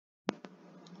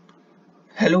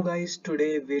Hello guys,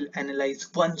 today we'll analyze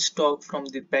one stock from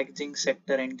the packaging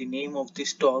sector and the name of the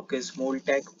stock is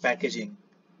Mold-Tek Packaging.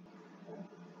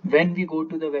 When we go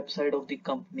to the website of the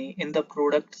company, in the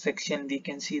product section we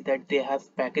can see that they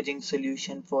have packaging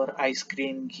solution for ice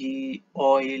cream, ghee,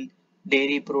 oil,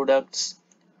 dairy products,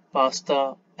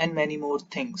 pasta and many more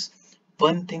things.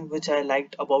 One thing which I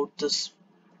liked about this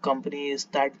company is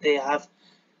that they have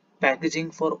packaging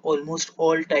for almost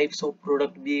all types of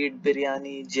product, be it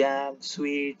biryani, jam,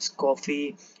 sweets,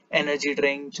 coffee, energy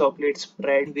drink, chocolate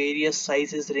spread in various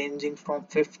sizes ranging from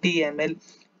 50 ml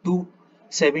to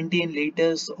 17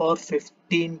 liters or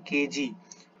 15 kg.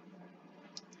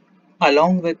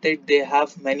 Along with it, they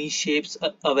have many shapes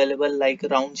available like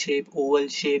round shape, oval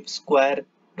shape, square,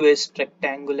 twist,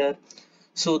 rectangular.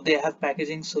 So they have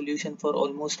packaging solution for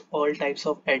almost all types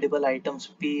of edible items,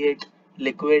 be it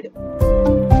liquid.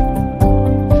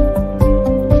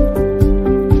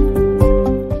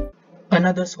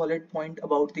 Another solid point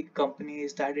about the company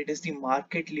is that it is the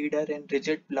market leader in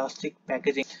rigid plastic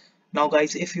packaging. Now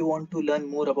guys, if you want to learn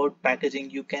more about packaging,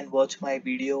 you can watch my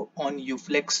video on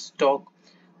Uflex stock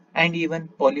and even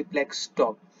Polyplex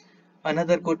stock.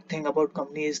 Another good thing about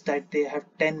company is that they have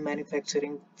 10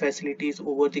 manufacturing facilities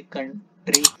over the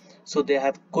country, so they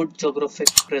have good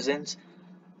geographic presence.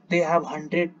 They have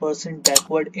 100%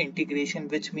 backward integration,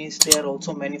 which means they are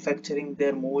also manufacturing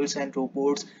their molds and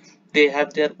robots. They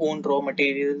have their own raw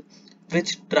material,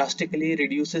 which drastically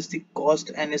reduces the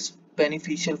cost and is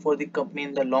beneficial for the company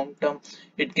in the long term.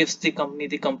 It gives the company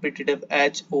the competitive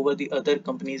edge over the other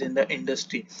companies in the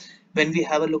industry. When we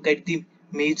have a look at the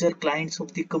major clients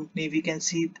of the company, we can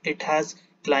see it has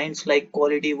clients like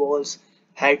Quality Walls,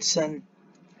 Hudson,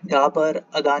 Dabur,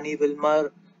 Adani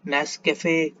Wilmar,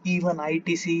 Nescafe, even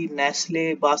ITC,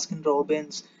 Nestle,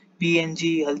 Baskin-Robbins,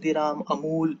 P&G, Haldiram,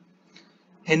 Amul,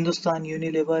 Hindustan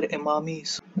Unilever, Emami.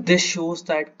 So this shows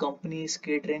that company is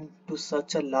catering to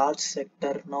such a large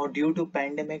sector. Now due to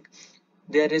pandemic,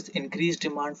 there is increased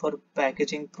demand for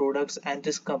packaging products and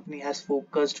this company has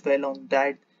focused well on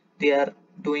that. They are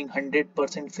doing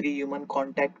 100% free human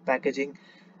contact packaging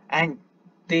and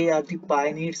they are the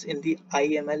pioneers in the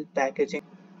IML packaging.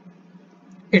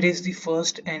 It is the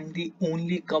first and the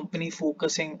only company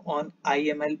focusing on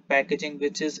IML packaging,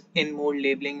 which is in mold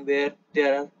labeling, where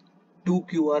there are two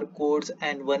QR codes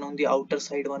and one on the outer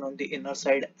side, one on the inner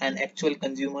side, and actual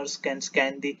consumers can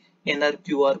scan the inner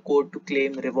QR code to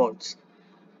claim rewards.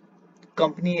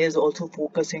 Company is also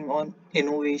focusing on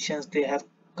innovations. They have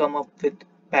come up with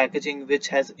packaging which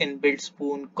has inbuilt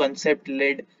spoon, concept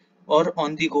lid, or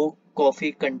on the go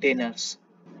coffee containers.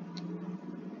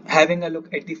 Having a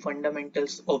look at the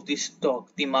fundamentals of the stock,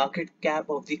 the market cap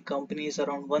of the company is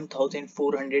around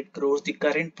 1,400 crores. The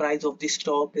current price of the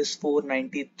stock is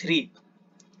 493.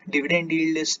 Dividend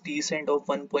yield is decent of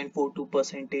 1.42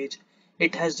 percentage.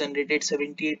 It has generated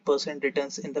 78%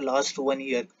 returns in the last 1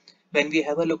 year. When we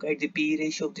have a look at the PE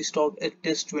ratio of the stock, it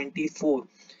is 24.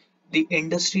 The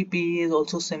industry PE is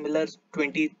also similar,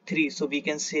 23. So we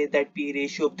can say that PE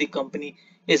ratio of the company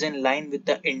is in line with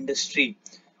the industry.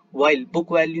 While book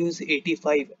value is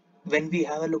 85, when we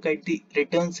have a look at the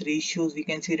returns ratios, we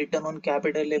can see return on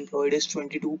capital employed is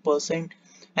 22%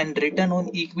 and return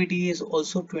on equity is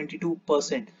also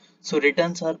 22%. So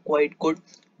returns are quite good.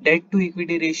 Debt to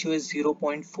equity ratio is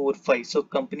 0.45. So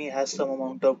company has some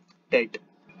amount of debt.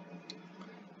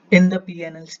 In the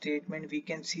P&L statement, we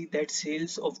can see that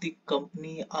sales of the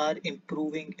company are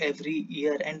improving every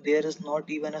year and there is not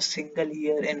even a single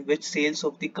year in which sales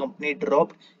of the company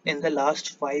dropped in the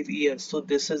last 5 years. So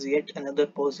this is yet another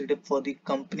positive for the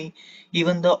company.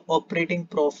 Even the operating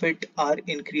profit are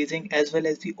increasing as well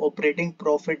as the operating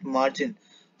profit margin.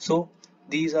 So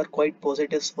these are quite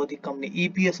positives for the company.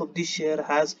 EPS of the share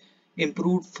has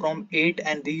improved from 8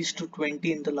 and reached to 20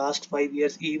 in the last 5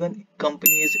 years. Even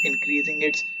company is increasing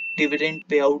its dividend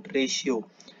payout ratio.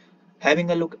 Having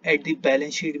a look at the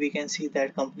balance sheet, we can see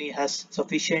that company has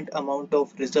sufficient amount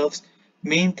of reserves.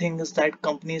 Main thing is that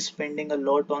company is spending a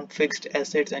lot on fixed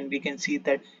assets and we can see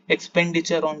that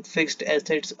expenditure on fixed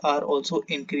assets are also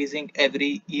increasing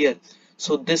every year.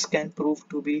 So this can prove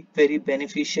to be very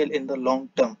beneficial in the long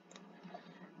term.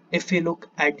 If we look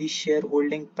at the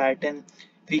shareholding pattern,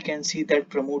 we can see that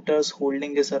promoters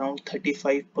holding is around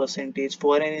 35%.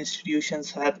 Foreign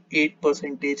institutions have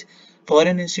 8%.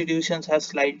 Foreign institutions have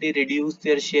slightly reduced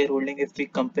their shareholding if we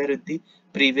compare with the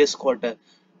previous quarter.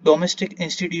 Domestic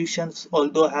institutions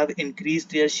although have increased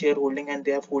their shareholding and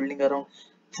they are holding around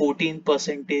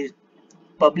 14%.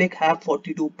 Public have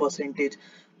 42%.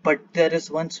 But there is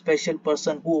one special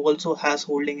person who also has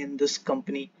holding in this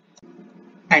company.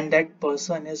 And that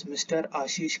person is Mr.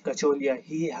 Ashish Kacholia.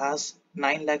 He has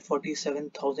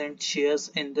 9,47,000 shares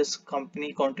in this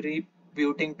company,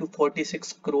 contributing to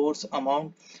 46 crores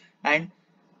amount, and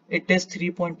it is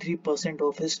 3.3%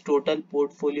 of his total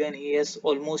portfolio, and he has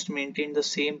almost maintained the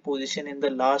same position in the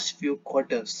last few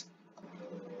quarters.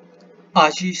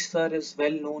 Ashish sir is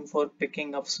well known for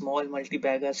picking up small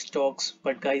multi-bagger stocks,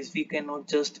 but guys, we cannot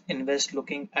just invest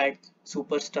looking at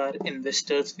superstar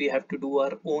investors. We have to do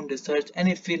our own research, and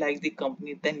if we like the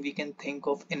company, then we can think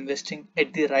of investing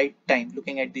at the right time,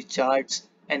 looking at the charts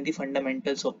and the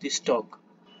fundamentals of the stock.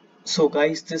 So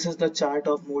guys, this is the chart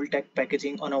of Mold-Tek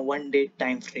Packaging on a 1 day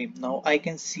time frame. Now I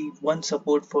can see one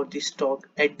support for the stock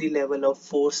at the level of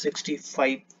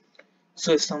 465.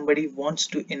 So if somebody wants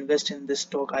to invest in this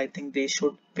stock, I think they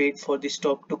should wait for the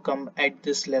stock to come at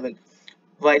this level.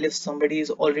 While if somebody is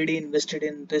already invested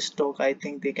in this stock, I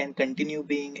think they can continue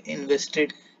being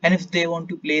invested. And if they want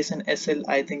to place an SL,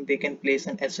 I think they can place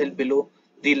an SL below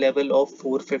the level of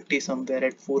 450, somewhere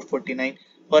at 449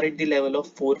 or at the level of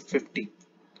 450.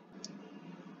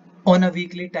 On a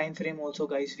weekly time frame also,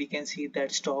 guys, we can see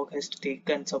that stock has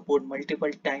taken support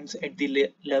multiple times at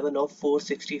the level of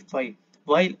 465,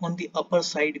 while on the upper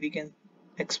side we can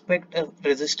expect a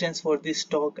resistance for this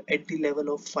stock at the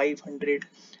level of 500,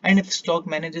 and if stock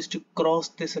manages to cross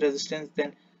this resistance,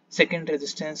 then second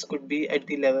resistance could be at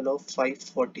the level of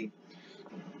 540.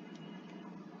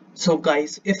 So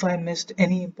guys, if I missed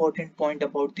any important point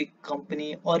about the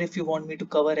company, or if you want me to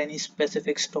cover any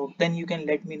specific stock, then you can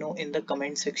let me know in the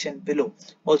comment section below.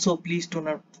 Also, please do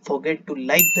not forget to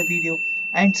like the video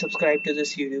and subscribe to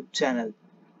this YouTube channel.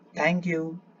 Thank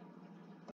you.